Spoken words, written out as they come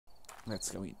Let's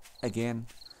go in again.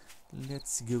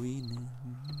 Let's go in.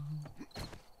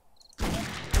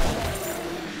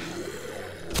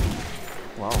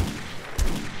 Wow.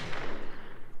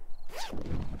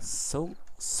 So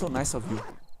nice of you.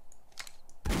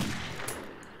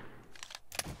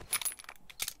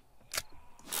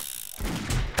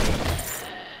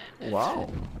 Wow.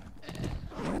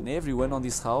 And everyone on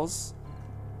this house,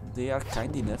 they are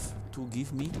kind enough to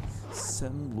give me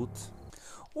some loot.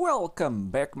 Welcome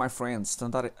back, my friends, to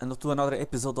another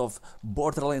episode of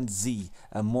BorderlandZ,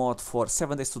 a mod for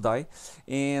 7 Days to Die.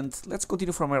 And let's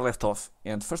continue from where I left off.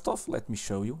 And first off, let me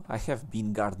show you. I have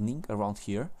been gardening around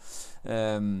here.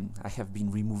 I have been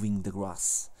removing the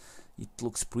grass. It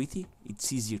looks pretty.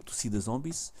 It's easier to see the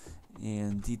zombies.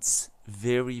 And it's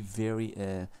very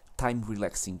time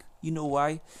relaxing. You know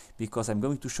why? Because I'm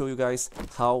going to show you guys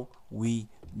how we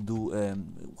do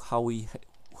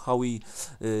how we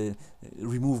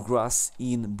remove grass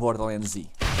in BorderlandZ.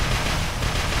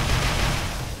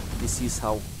 This is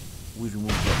how we remove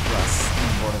the grass in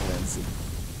BorderlandZ.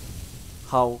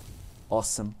 How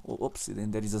awesome! Oh, oops!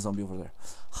 And there is a zombie over there.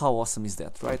 How awesome is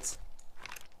that, right?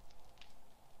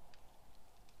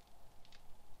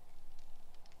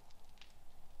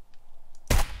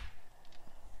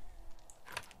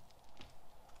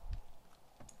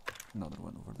 Another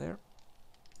one over there.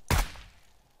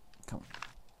 Come on.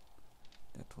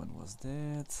 That one was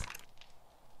dead.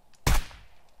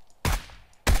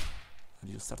 Are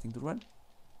you starting to run?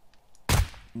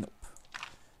 Nope.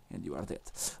 And you are dead.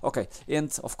 Okay,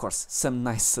 and of course, some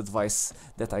nice advice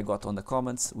that I got on the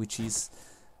comments, which is,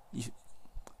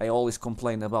 I always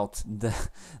complain about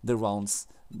the rounds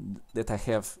that I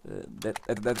have, that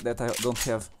I don't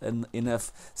have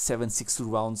enough 7.62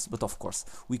 rounds, but of course,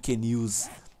 we can use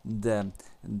the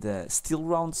steel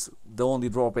rounds. The only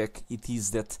drawback it is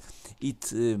that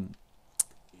it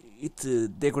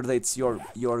degrades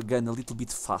your gun a little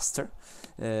bit faster.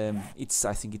 I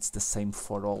think it's the same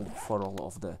for all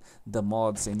of the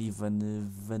mods, and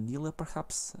even vanilla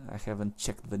perhaps. I haven't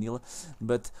checked vanilla,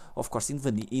 but of course in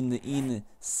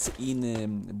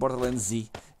BorderlandZ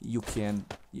you can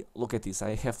look at this.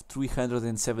 I have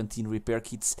 317 repair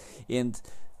kits, and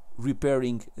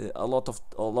repairing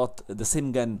the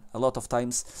same gun a lot of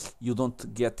times, you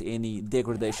don't get any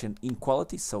degradation in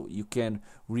quality, so you can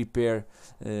repair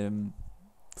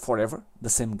forever the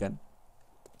same gun.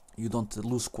 You don't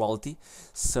lose quality,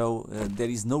 so there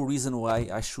is no reason why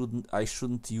I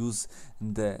shouldn't use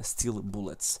the steel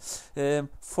bullets.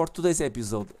 For today's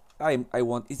episode,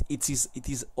 it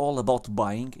is all about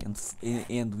buying,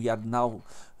 and we are now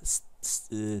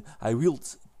I will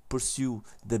pursue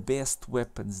the best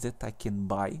weapons that I can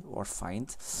buy or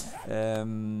find.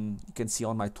 You can see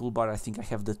on my toolbar, I think I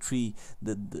have the three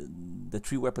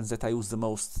weapons that I use the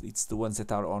most. It's the ones that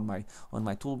are on my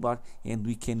toolbar, and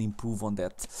we can improve on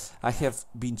that. I have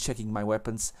been checking my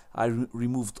weapons. I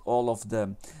removed all of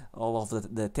the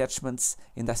attachments,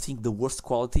 and I think the worst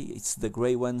quality it's the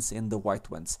gray ones and the white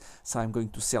ones. So I'm going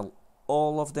to sell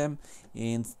all of them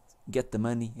and get the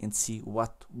money and see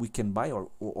what we can buy or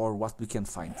what we can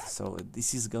find. So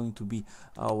this is going to be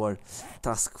our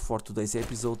task for today's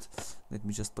episode. Let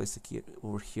me just place it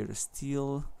over here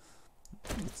still.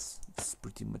 It's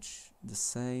pretty much the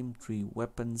same. 3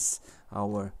 weapons,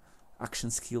 our action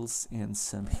skills, and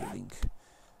some healing.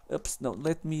 Oops, no,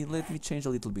 let me change a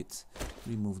little bit.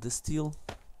 Remove the steel.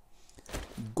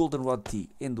 Goldenrod tea.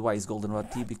 And why is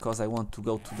goldenrod tea? Because I want to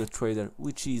go to the trader,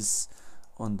 which is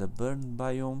on the burn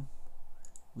biome,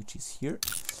 which is here,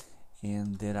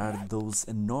 and there are those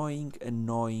annoying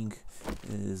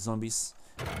zombies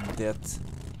that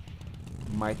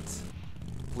might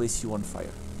place you on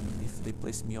fire. And if they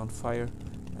place me on fire,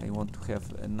 I want to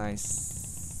have a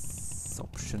nice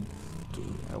option to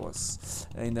I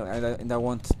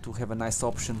want to have a nice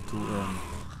option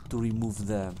to remove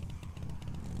the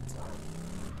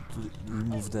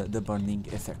burning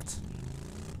effect.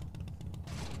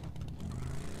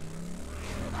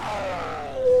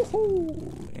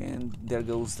 And there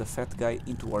goes the fat guy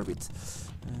into orbit.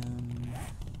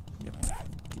 Yep,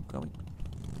 keep going.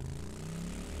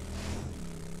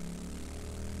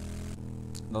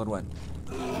 Another one.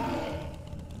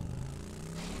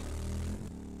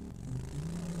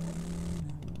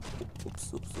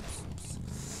 Oops.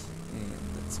 And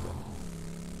let's go.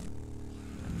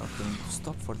 I'm not going to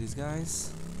stop for these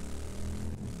guys.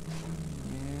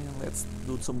 And let's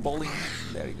do some bowling.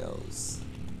 There he goes.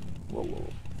 Whoa.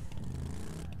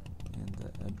 And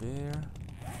a bear.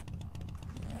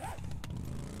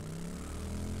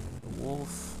 A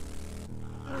wolf.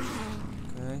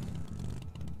 Okay.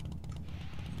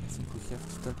 I think we have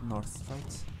to turn north,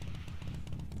 right?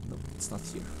 No, it's not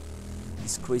here.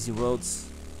 These crazy roads.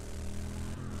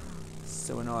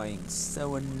 So annoying,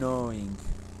 so annoying.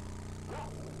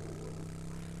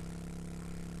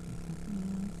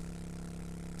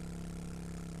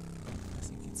 I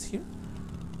think it's here.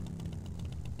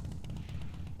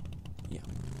 Yeah.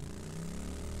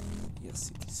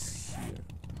 Yes, it is here.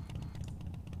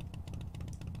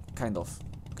 Kind of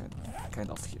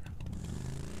here.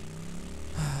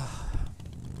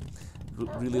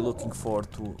 Really looking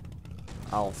forward to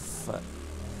Alpha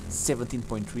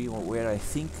 17.3, or where I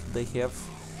think they have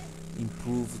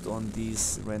improved on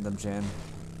this random gen,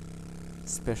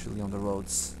 especially on the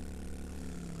roads.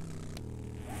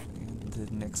 And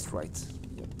the next right.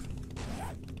 Yep.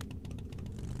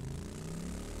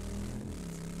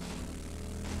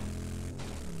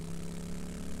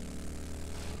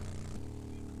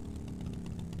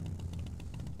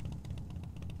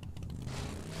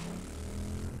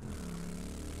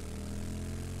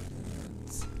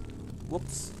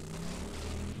 Whoops.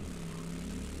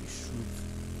 We should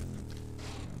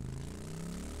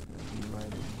be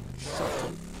riding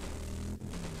shortly.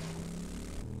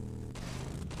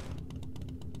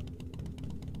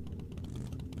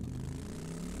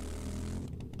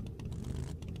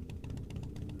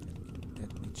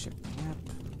 Let me check the map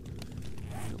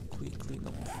real quickly.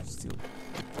 No, still.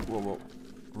 Whoa, whoa.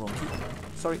 Wrong key.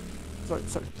 Sorry.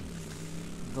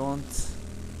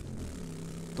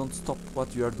 Don't stop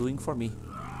what you are doing for me.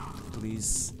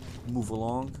 Please move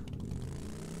along.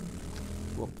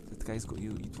 Whoop, that guy's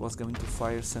it was going to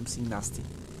fire something nasty.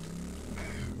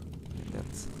 And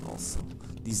that also.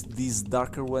 These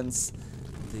darker ones,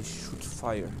 they shoot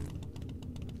fire.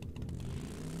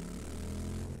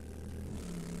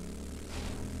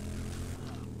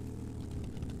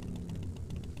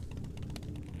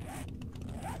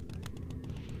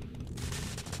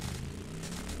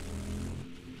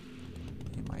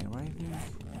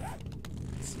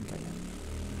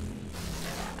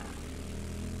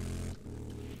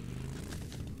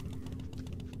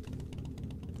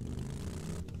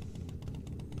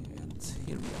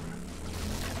 Here we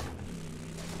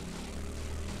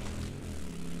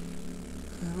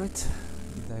are. Alright,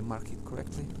 did I mark it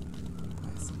correctly?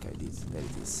 I think I did. There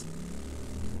it is.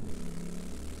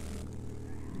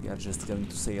 We are just going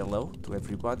to say hello to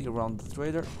everybody around the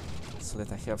trader so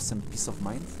that I have some peace of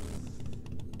mind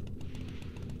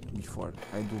before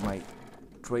I do my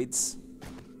trades.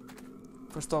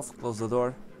 First off, close the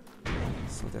door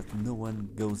so that no one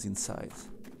goes inside.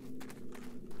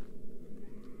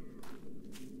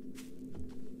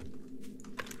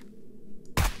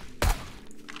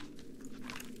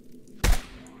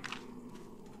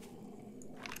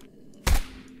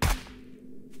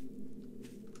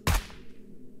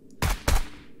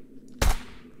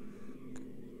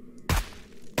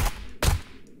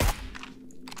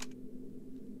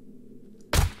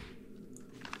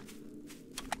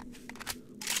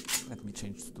 Let me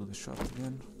change to the shot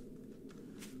again.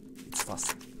 It's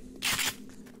faster.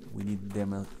 We need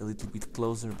them a little bit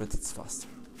closer, but it's faster.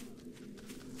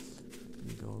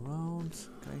 We go around.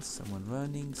 Okay, someone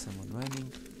running.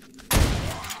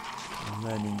 I'm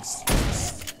running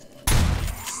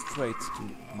straight to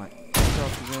my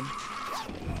shot again.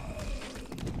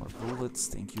 More bullets,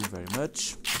 thank you very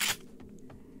much.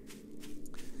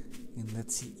 And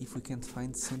let's see if we can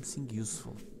find something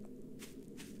useful.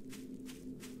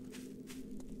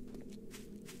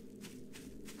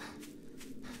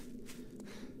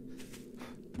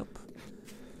 Nope.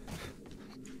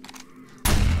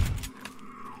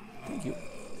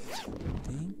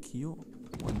 Thank you.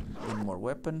 One more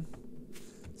weapon.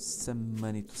 Some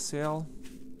money to sell.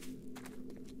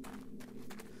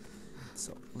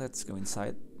 So let's go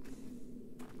inside.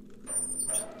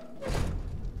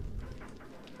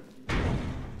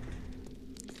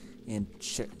 And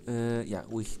check, yeah,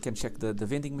 we can check the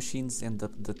vending machines and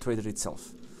the trader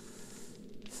itself.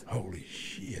 Holy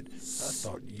shit, I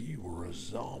thought you were a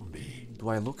zombie. Do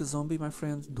I look a zombie, my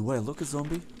friend? Do I look a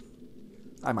zombie?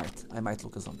 I might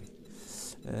look a zombie.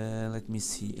 Let me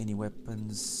see, any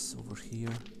weapons over here?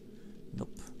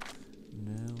 Nope.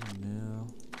 No.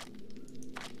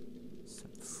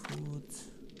 Some food.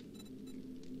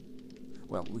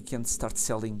 Well, we can start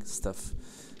selling stuff.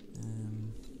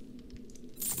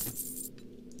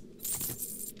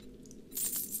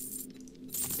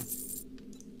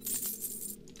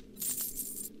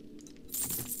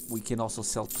 We can also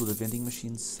sell to the vending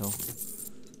machines, so...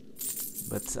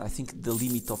 But I think the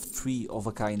limit of 3 of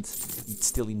a kind is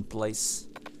still in place.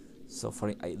 So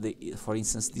for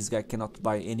instance, this guy cannot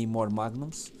buy any more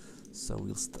magnums, so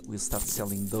we'll start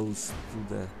selling those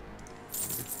to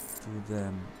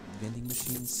the vending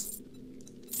machines.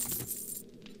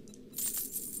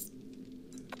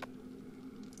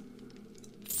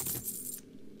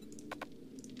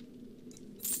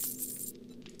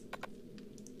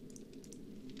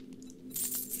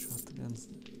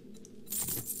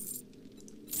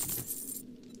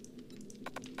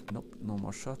 Nope, no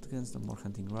more shotguns, no more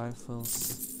hunting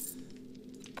rifles,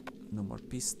 no more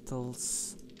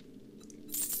pistols,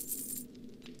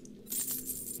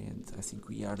 and I think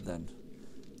we are done.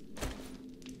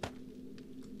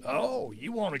 Oh,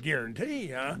 you want a guarantee,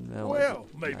 huh? No, Well,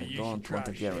 I maybe you should don't try want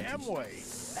a guarantee. Shamway.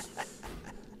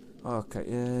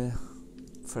 Okay,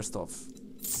 first off,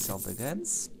 sell the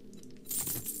guns.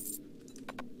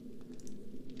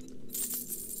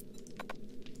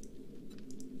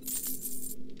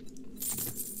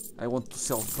 I want to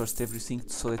sell first everything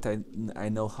so that I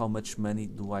know how much money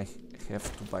do I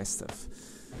have to buy stuff.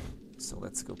 So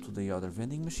let's go to the other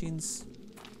vending machines.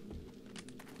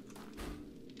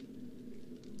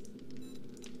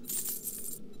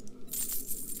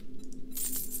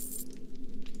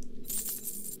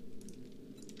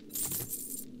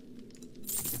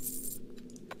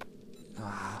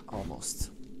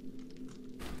 Almost.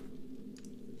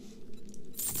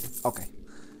 Okay.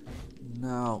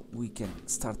 Now we can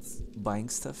start buying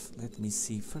stuff. Let me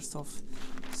see. First off,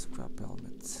 scrap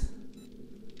helmet.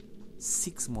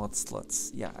 6 mod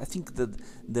slots. Yeah, I think that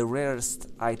the rarest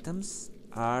items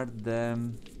are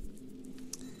the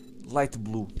light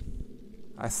blue.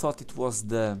 I thought it was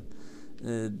the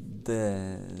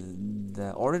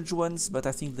orange ones, but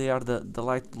I think they are the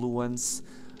light blue ones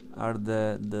are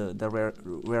the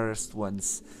rarest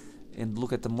ones. And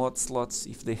look at the mod slots.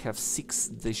 If they have 6,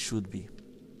 they should be.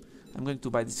 I'm going to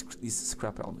buy this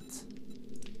scrap helmet.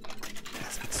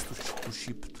 It's too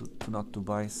cheap to not to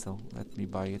buy, so let me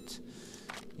buy it,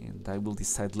 and I will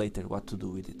decide later what to do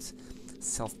with it.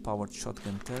 Self-powered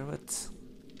shotgun turret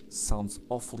sounds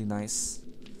awfully nice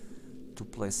to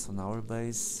place on our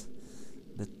base,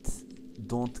 but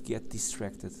don't get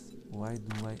distracted. Why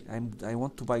do I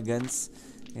want to buy guns,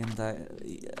 and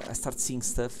I start seeing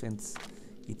stuff, and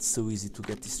it's so easy to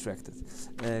get distracted.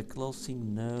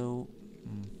 Clothing, no.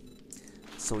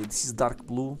 So this is dark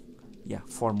blue, yeah,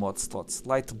 4 mod slots.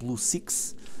 Light blue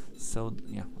 6, so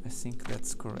yeah, I think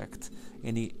that's correct.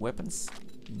 Any weapons?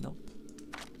 Nope.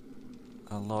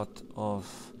 A lot of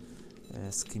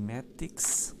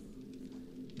schematics.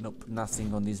 Nope,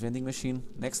 nothing on this vending machine.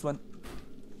 Next one.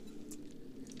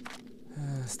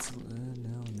 Still,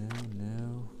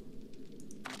 no.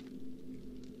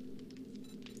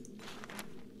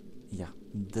 Yeah,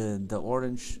 the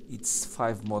orange, it's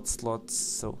 5 mod slots,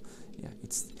 so yeah,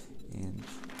 it's, and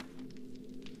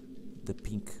the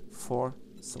pink 4,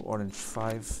 so orange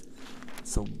 5,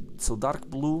 so dark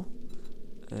blue,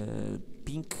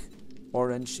 pink,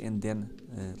 orange, and then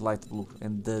light blue,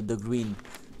 and the green,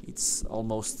 it's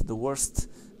almost the worst,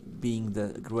 being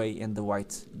the gray and the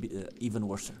white, even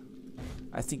worse.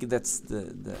 I think that's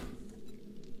the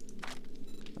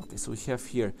okay. So we have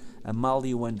here a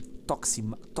Maliwan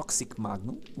toxic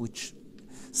magnum, which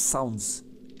sounds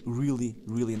really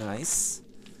nice.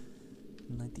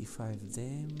 95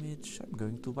 damage. I'm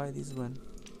going to buy this one.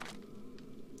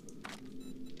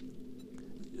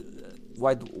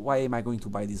 Why am I going to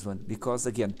buy this one? Because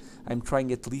again, I'm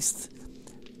trying at least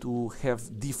to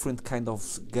have different kind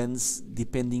of guns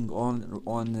depending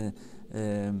on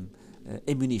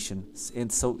ammunition,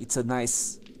 and so it's a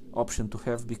nice option to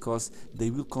have because they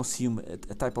will consume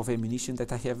a type of ammunition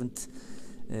that I haven't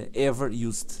ever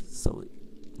used. So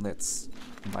let's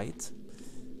buy it.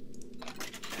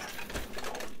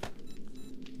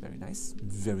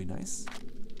 Very nice.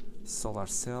 Solar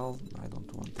cell. I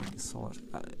don't want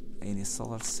any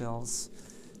solar cells.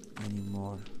 Any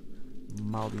more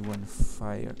Maliwan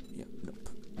fire? Yeah, nope.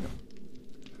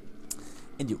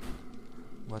 And you,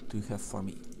 what do you have for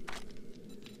me?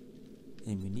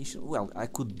 Ammunition. Well, I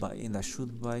could buy, and I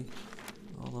should buy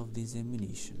all of this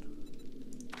ammunition.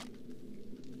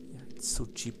 Yeah, it's so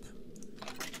cheap.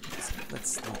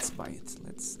 Let's buy it.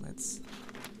 Let's.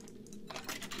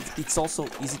 It's also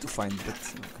easy to find, but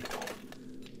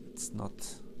it's not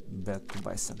bad to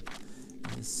buy some.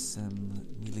 There's some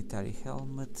military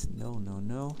helmet.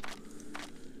 No.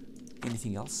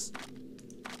 Anything else?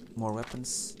 More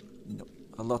weapons? No.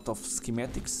 A lot of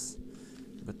schematics,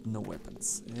 but no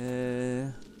weapons.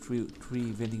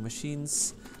 Three vending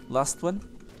machines. Last one.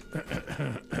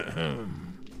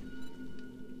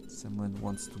 Someone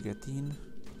wants to get in.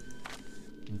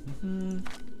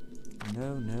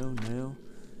 No.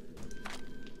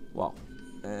 Wow.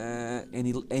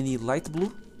 Any light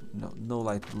blue? No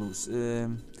light blues.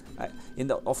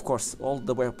 And of course, all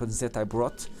the weapons that I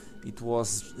brought, it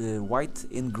was white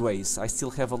and grays. I still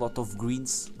have a lot of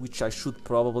greens, which I should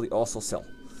probably also sell.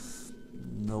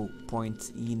 No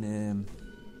point in.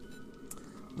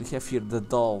 We have here the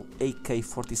Doll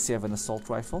AK-47 assault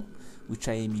rifle, which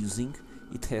I am using.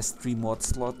 It has 3 mod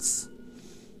slots,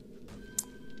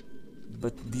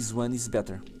 but this one is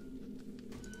better.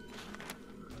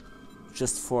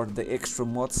 just for the extra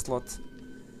mod slot.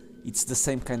 It's the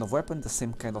same kind of weapon, the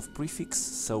same kind of prefix,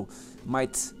 so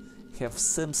might have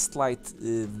some slight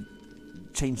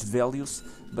changed values,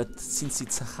 but since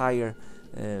it's a higher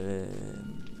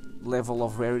level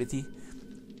of rarity,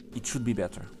 it should be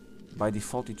better. By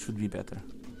default it should be better.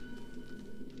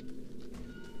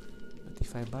 But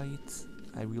if I buy it,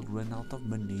 I will run out of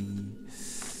money,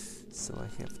 so I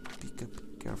have to pick up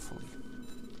carefully.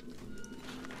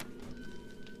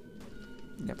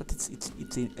 Yeah, but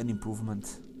it's an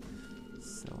improvement,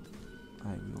 so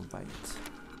I will buy it.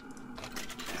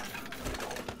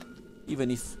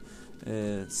 Even if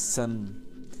some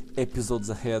episodes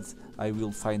ahead I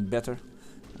will find better,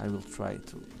 I will try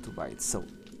to buy it. So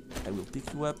I will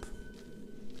pick you up.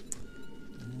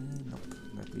 Nope,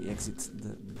 let me exit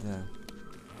the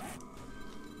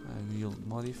I will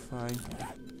modify.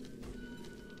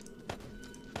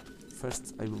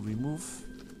 First I will remove.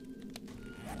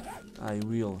 I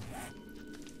will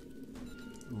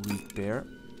repair.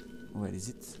 Where is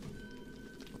it?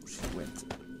 Oh, she went.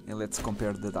 And let's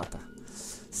compare the data.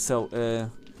 So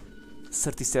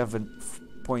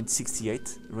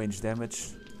 37.68 range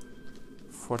damage,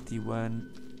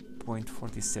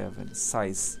 41.47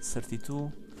 size,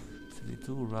 32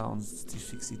 rounds,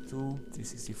 362,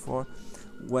 364.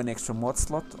 One extra mod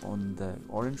slot on the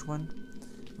orange one.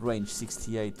 Range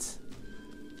 68,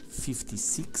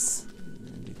 56.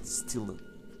 And it's still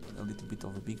a little bit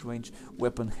of a big range.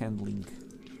 Weapon handling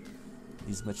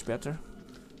is much better,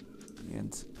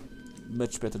 and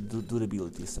much better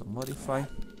durability. So modify.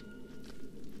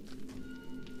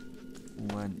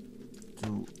 1,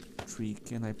 2, 3.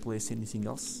 Can I place anything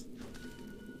else?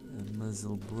 A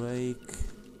muzzle brake,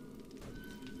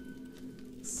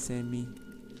 semi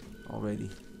already,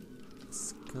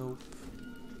 scope,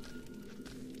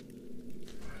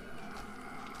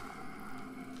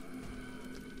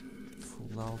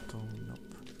 full auto, nope.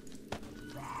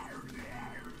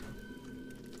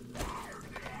 I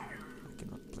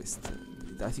cannot place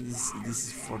I think this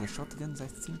is for the shotguns, I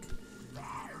think.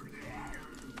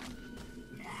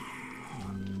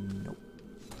 No,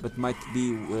 but might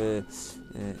be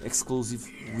exclusive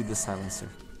with the silencer.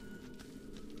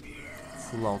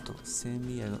 Full auto,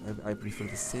 semi. I prefer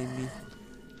the semi. Yeah,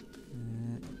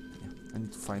 I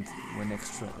need to find one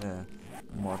extra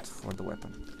mod for the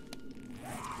weapon.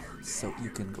 So you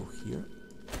can go here.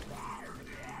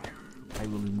 I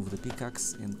will remove the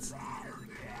pickaxe and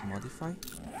modify.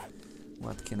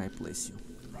 What can I place you?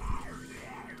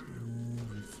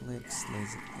 Reflex,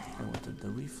 laser. I wanted the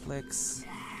reflex.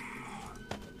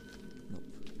 Nope.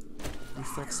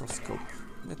 Reflex or scope.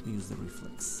 Let me use the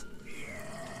reflex.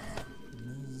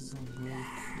 Muzzle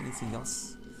brake. Anything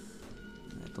else?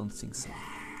 I don't think so.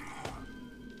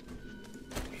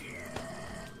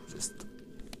 Just.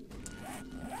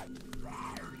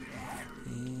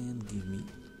 And give me.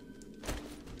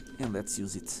 And let's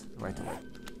use it right away.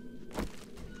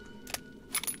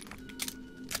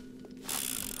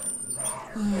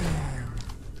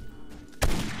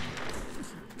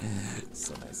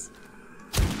 So nice.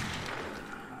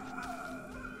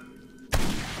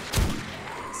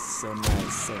 So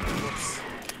nice, so nice.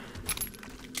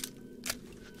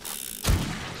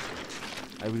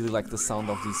 I really like the sound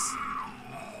of this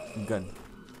gun.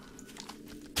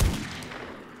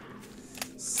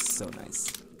 So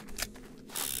nice.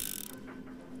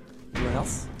 Anyone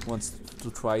else wants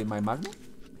to try my Magnum?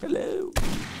 Hello!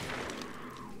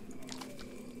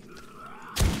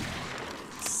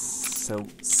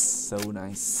 So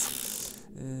nice.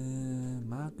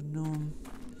 Magnum.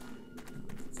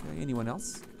 Okay, anyone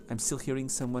else? I'm still hearing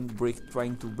someone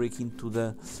trying to break into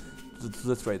the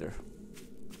trader.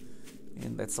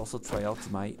 And let's also try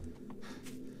out my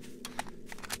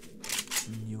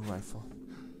new rifle,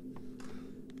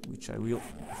 which I will,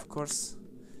 of course,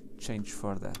 change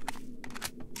for the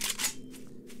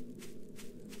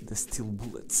steel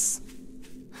bullets.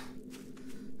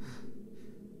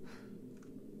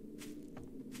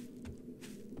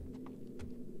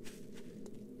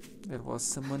 There was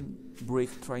someone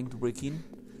trying to break in,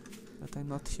 but I'm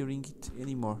not hearing it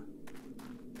anymore.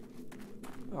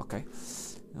 Okay,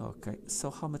 okay.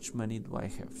 So how much money do I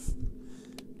have?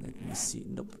 Let me see.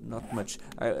 Nope, not much.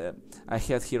 I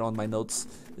had here on my notes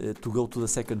to go to the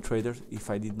second trader if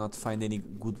I did not find any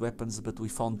good weapons, but we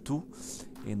found 2,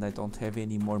 and I don't have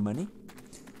any more money.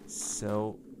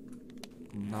 So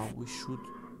now we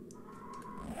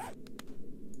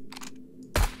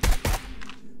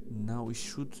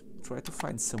should try to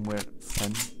find somewhere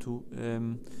fun to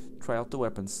try out the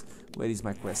weapons. Where is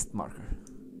my quest marker?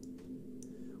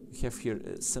 We have here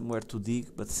somewhere to dig,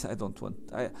 but I don't want.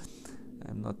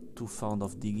 I'm not too fond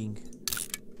of digging.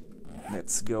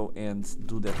 let's go and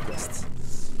do that quest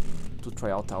to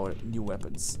try out our new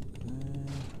weapons.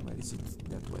 Where is it?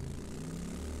 That way.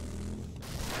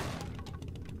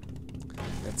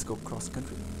 Let's go cross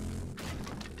country.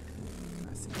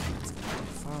 I think it's gonna be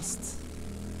fast.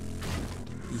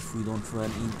 If we don't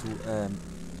run into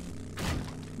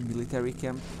military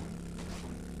camp,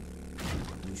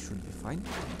 we should be fine.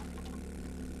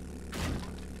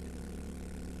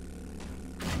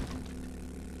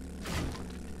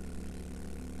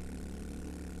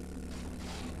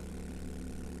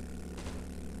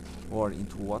 Or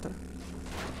into water.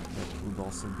 That would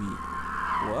also be...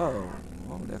 Whoa!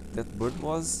 Wow, that bird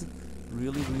was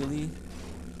really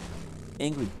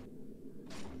angry.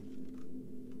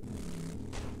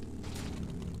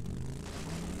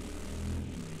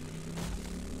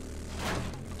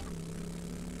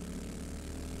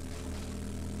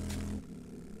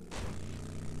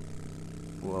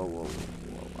 Whoa, whoa,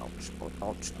 whoa, ouch,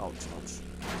 ouch, ouch, ouch.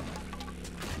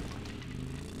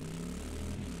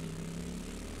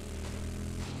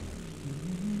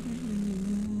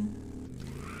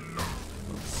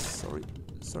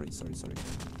 Sorry.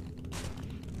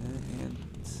 And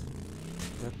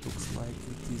that looks like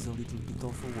it is a little bit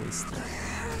of a waste.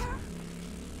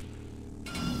 I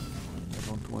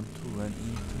don't want to run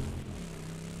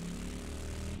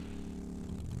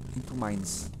into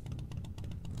mines.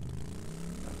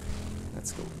 Okay,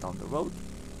 let's go down the road.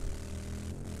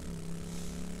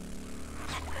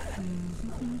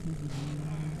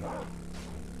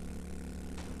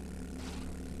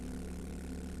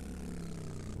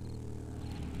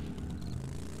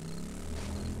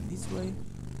 This way,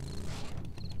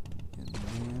 and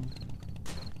then,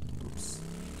 oops,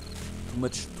 too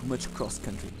much cross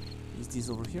country. Is this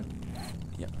over here?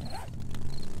 Yeah,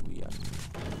 we are.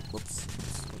 Oops.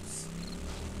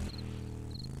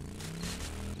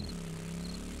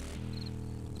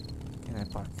 Can I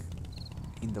park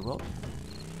in the road?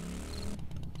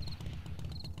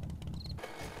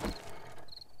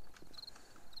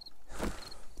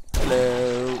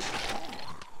 Hello.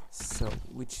 So,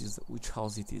 which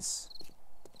house it is?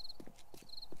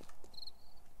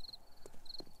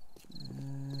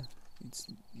 It's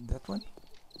that one?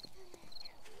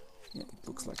 Yeah, it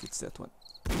looks like it's that one.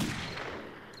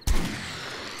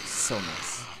 So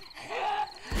nice.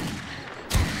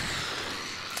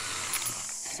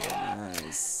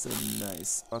 So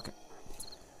nice. Okay.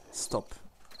 Stop.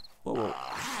 Whoa.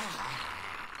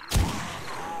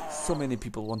 So many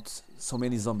people want, so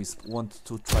many zombies want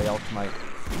to try out my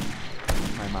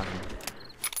magnum.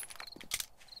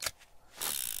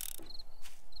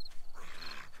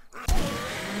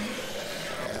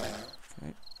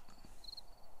 Okay.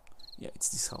 Yeah, it's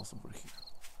this house over here.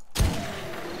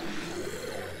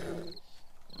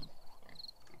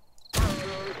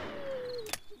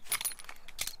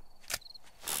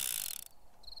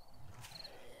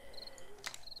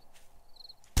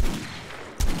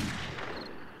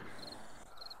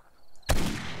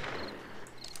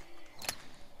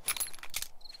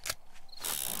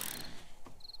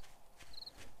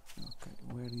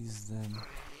 Where is them?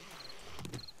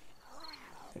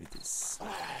 There it is.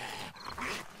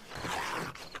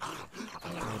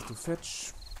 There to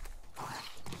fetch.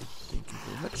 Thank you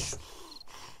very much.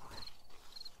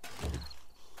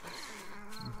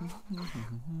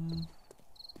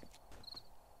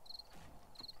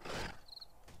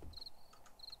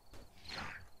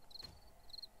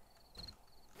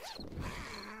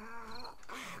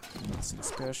 Nothing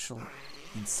special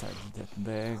inside that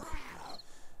bag.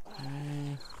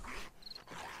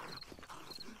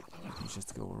 Let me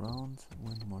just go around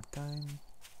one more time.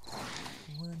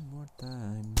 Wow.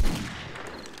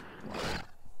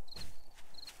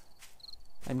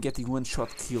 I'm getting one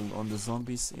shot kill on the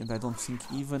zombies, and I don't think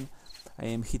even I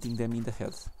am hitting them in the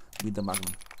head with the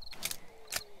magnum,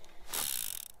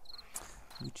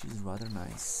 which is rather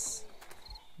nice.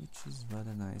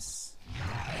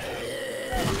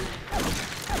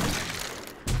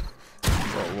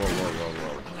 Whoa.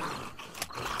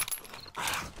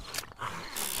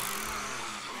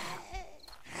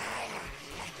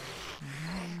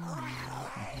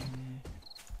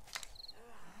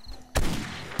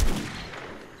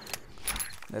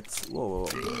 That's whoa.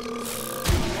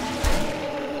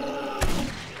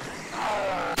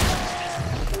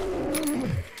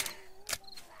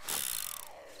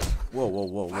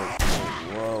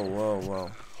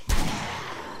 Whoa.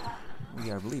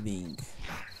 We are bleeding.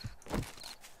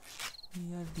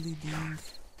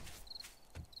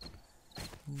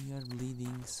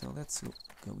 So let's go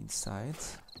inside.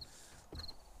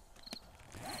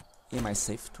 Am I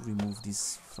safe to remove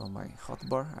this from my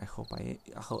hotbar? I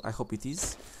hope it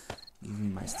is. Give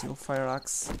me my steel fire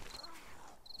axe.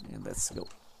 And let's go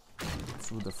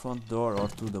through the front door or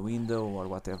through the window or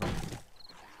whatever.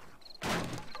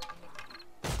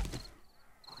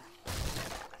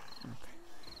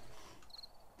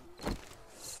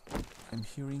 I'm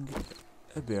hearing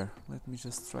a bear. Let me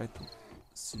just try to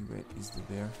see where is the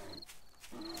bear.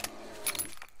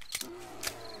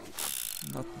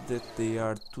 Not that they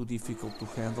are too difficult to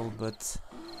handle, but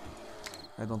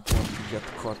I don't want to get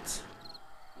caught.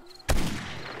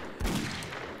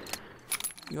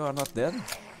 You are not dead?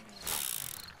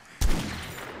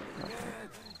 Okay.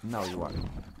 Now you are.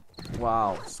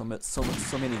 Wow, so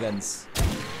many guns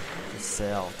to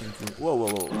sell. Thank you. Whoa,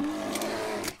 whoa, whoa.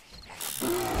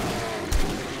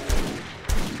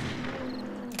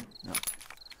 No.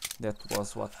 That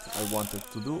was what I wanted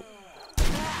to do.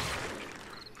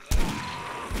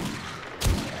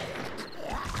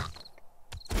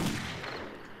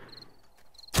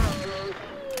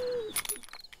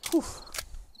 Whew.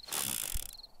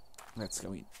 Let's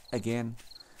go in again.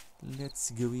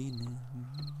 Let's go in.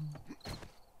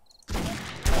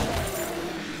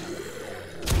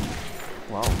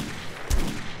 Wow.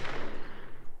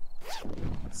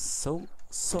 So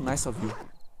nice of you.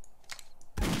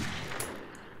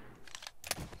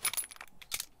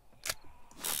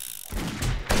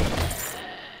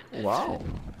 Wow.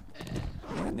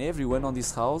 And everyone on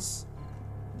this house,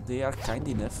 they are kind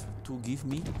enough to give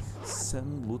me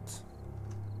some loot.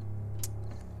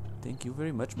 Thank you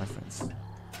very much, my friends.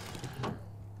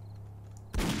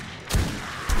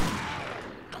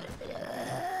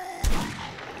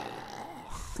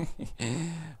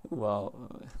 Wow,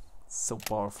 so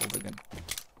powerful again.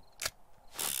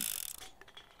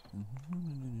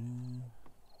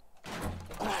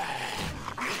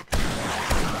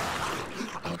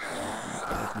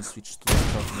 Let me switch to the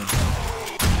shotgun.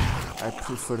 I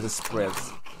prefer the spread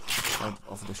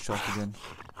of the shotgun.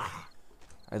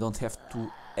 I don't have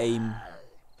to aim.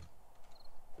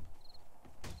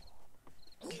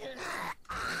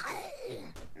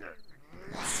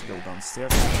 Let's go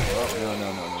downstairs.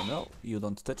 Oh, no. You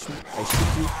don't touch me. I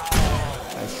shoot you.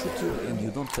 I shoot you and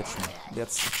you don't touch me.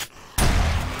 That's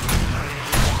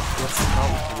how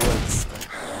it works.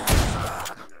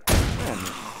 Man.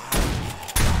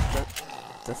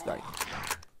 Tough guy.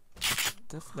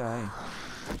 Tough guy.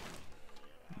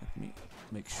 Let me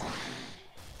make sure.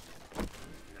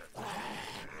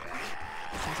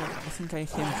 I think I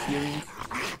am hearing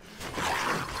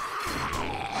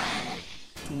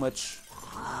too much.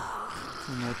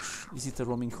 Is it a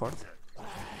roaming horde?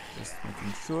 Just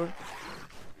making sure.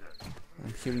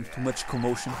 I'm hearing too much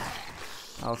commotion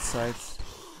outside.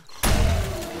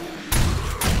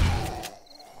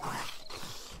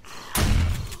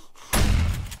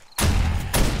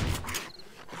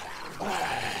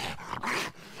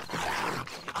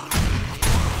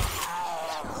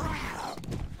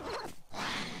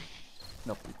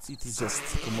 Nope, it is just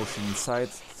commotion inside,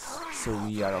 so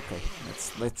we are okay.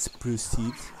 Let's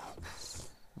proceed.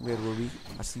 Where were we?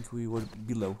 I think we were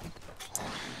below.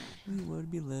 We were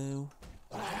below.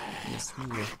 Yes, we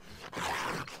were.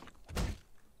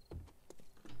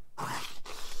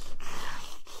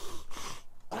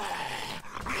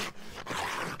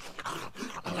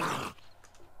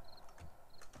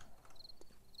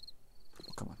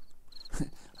 Oh, come on.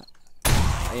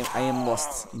 I am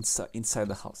lost inside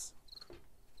the house.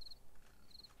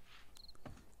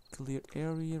 Clear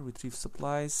area, retrieve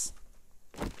supplies.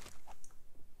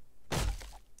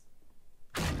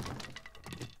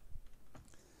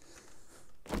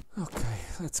 Okay,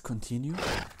 let's continue.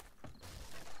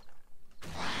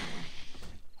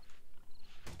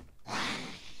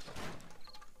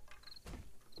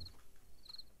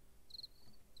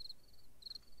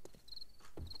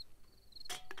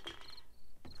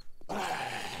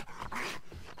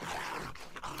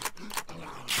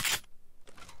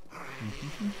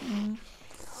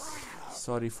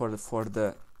 Sorry for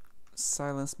the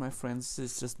silence, my friends.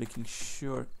 It's just making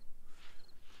sure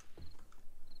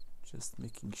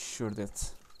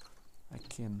that I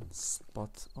can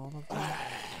spot all of them.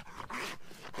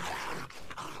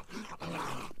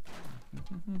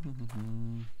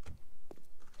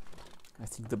 I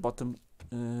think the bottom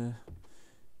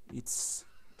it's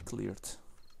cleared.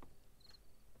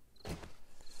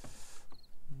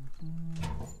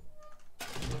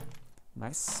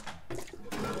 Nice.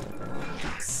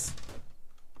 Thanks.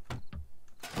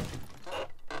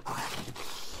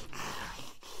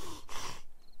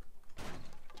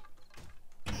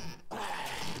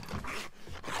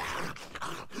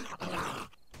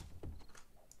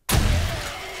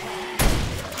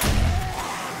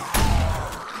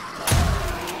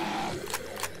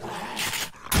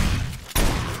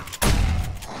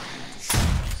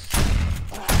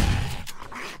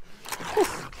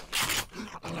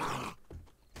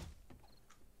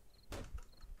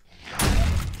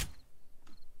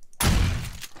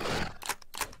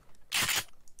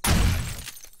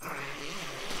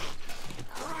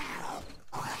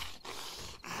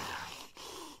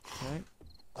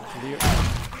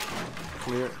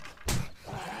 clear.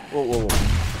 Whoa, whoa, whoa,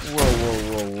 whoa, whoa,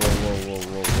 whoa, whoa,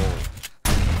 whoa,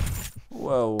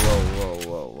 whoa, whoa, whoa, whoa,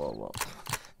 whoa, whoa, whoa.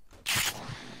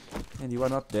 And you are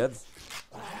not dead?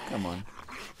 Come on.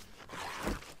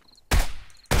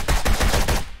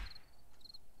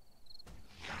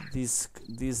 These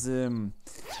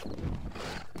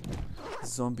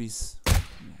zombies.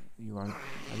 You are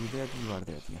you dead? You are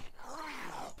dead, yeah.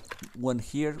 One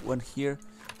here,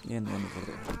 and one over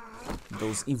there.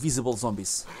 Those invisible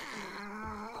zombies.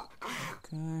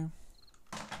 Okay.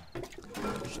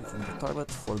 Checking the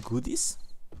toilet for goodies.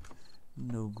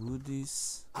 No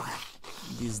goodies.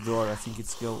 This door, I think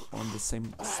it's go on the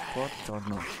same spot or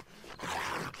no?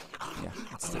 Yeah,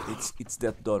 it's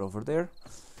that door over there.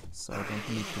 So I don't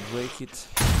need to break it.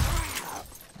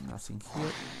 Nothing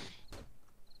here.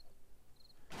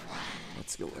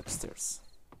 Let's go upstairs.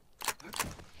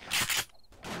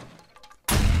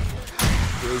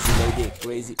 Crazy lady,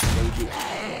 crazy lady.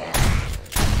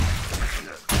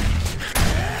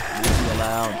 Leave me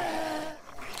alone.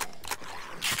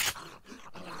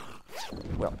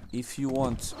 Well, if you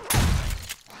want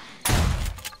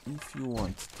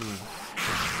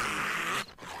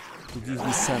to give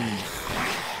me some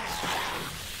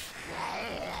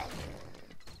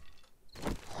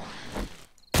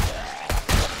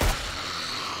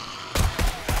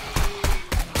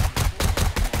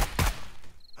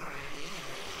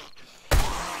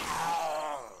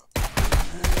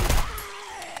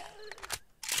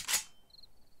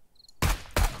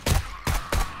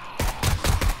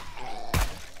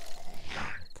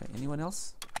anyone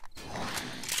else?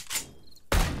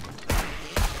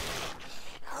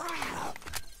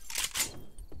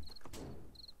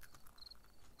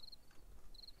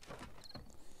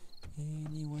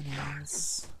 Anyone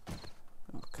else?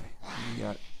 Okay, we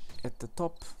are at the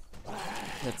top.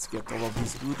 Let's get all of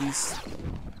these goodies.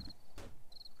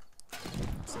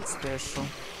 Some special.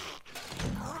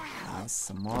 Nice,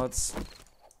 some mods.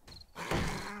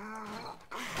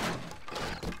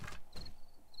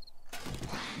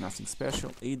 Nothing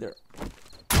special either.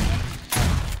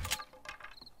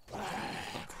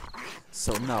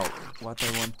 So now what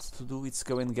I want to do is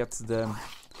go and get the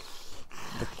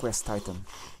quest item,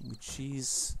 which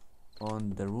is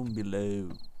on the room below.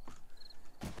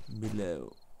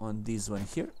 On this one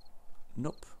here.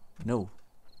 Nope. No.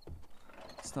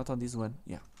 It's not on this one.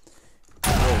 Yeah.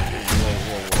 Whoa, whoa,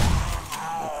 whoa, whoa.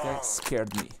 That guy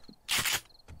scared me.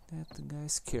 That guy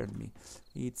scared me.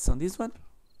 It's on this one?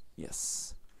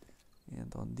 Yes.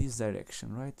 And on this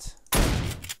direction, right?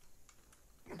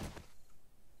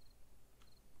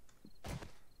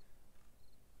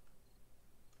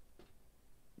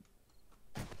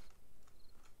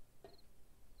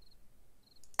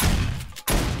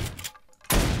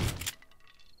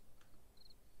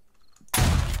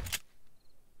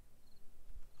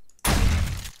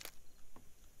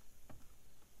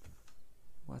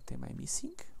 What am I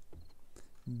missing?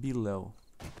 Below.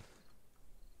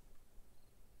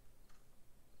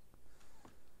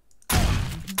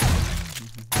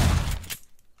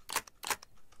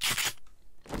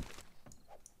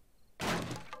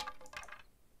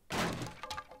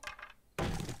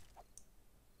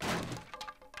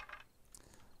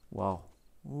 Wow.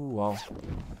 Ooh, wow.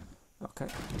 Okay.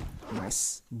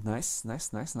 Nice. Nice,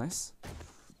 nice, nice, nice.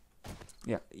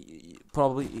 Yeah,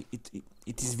 probably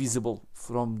it is visible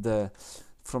from the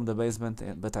basement,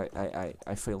 but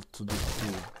I failed to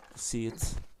see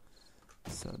it.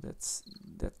 So that's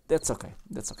okay.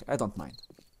 That's okay. I don't mind.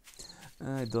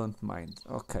 I don't mind.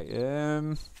 Okay.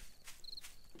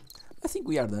 I think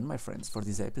we are done, my friends, for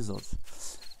this episode.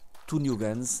 2 new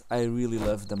guns. I really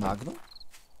love the Magnum.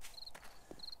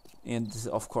 And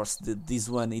of course this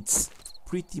one, it's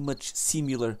pretty much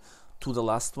similar to the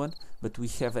last one, but we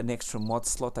have an extra mod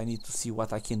slot. I need to see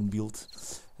what I can build,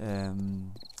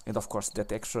 and of course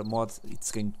that extra mod,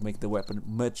 it's going to make the weapon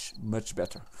much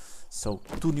better. So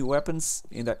 2 new weapons,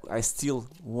 and I still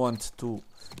want to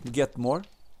get more.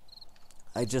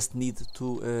 I just need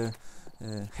to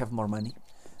have more money.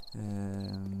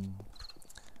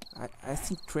 I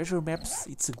think treasure maps,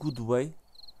 it's a good way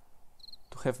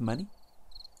to have money.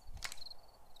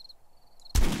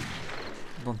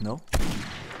 Don't know.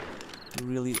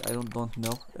 Really, I don't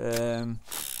know.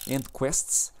 And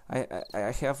quests.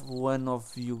 I have one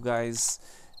of you guys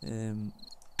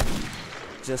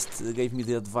just gave me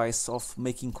the advice of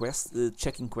making quests,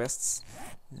 checking quests.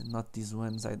 Not these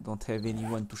ones. I don't have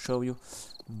anyone to show you.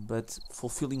 But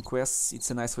fulfilling quests, it's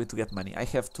a nice way to get money. I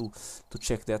have to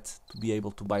check that to be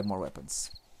able to buy more weapons.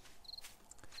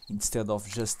 Instead of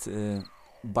just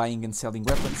buying and selling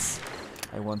weapons,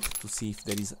 I want to see if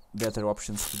there is better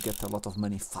options to get a lot of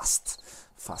money fast.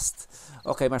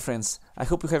 Okay, my friends, I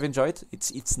hope you have enjoyed.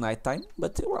 It's nighttime,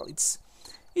 but well,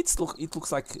 it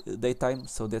looks like daytime,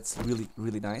 so that's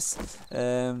really nice.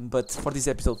 But for this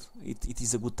episode, it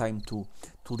is a good time to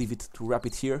leave it, to wrap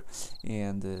it here,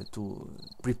 and to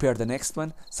prepare the next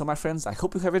one. So my friends, I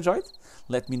hope you have enjoyed.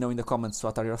 Let me know in the comments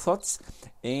what are your thoughts,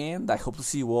 and I hope to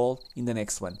see you all in the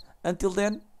next one. Until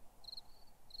then,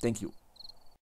 thank you.